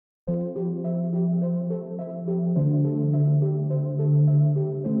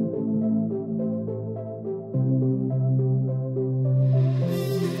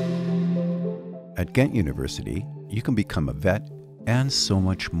At Ghent University, you can become a vet and so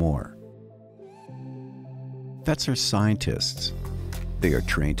much more. Vets are scientists. They are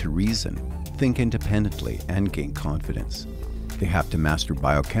trained to reason, think independently, and gain confidence. They have to master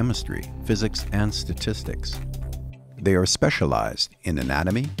biochemistry, physics, and statistics. They are specialized in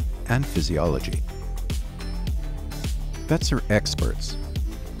anatomy and physiology. Vets are experts.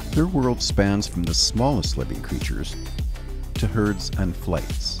 Their world spans from the smallest living creatures to herds and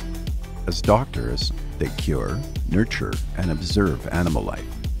flights. As doctors, they cure, nurture, and observe animal life.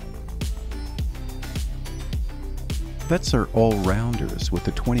 Vets are all-rounders with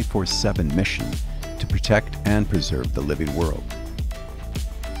a 24/7 mission to protect and preserve the living world.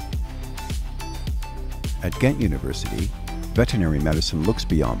 At Ghent University, veterinary medicine looks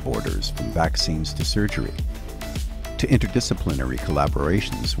beyond borders, from vaccines to surgery, to interdisciplinary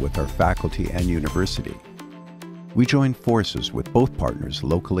collaborations with our faculty and university. We join forces with both partners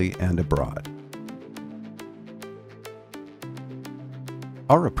locally and abroad.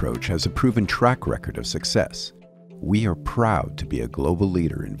 Our approach has a proven track record of success. We are proud to be a global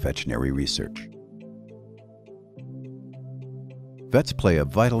leader in veterinary research. Vets play a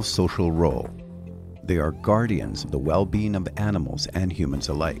vital social role. They are guardians of the well-being of animals and humans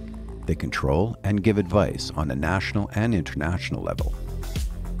alike. They control and give advice on a national and international level.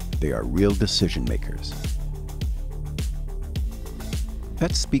 They are real decision makers.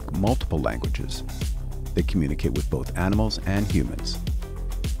 Vets speak multiple languages. They communicate with both animals and humans.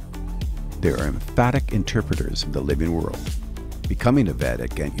 They are emphatic interpreters of the living world. Becoming a vet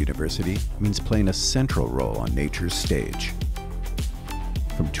at Ghent University means playing a central role on nature's stage.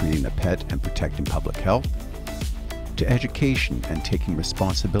 From treating a pet and protecting public health, to education and taking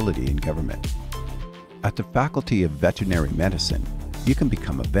responsibility in government. At the Faculty of Veterinary Medicine, you can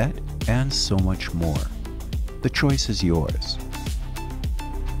become a vet and so much more. The choice is yours.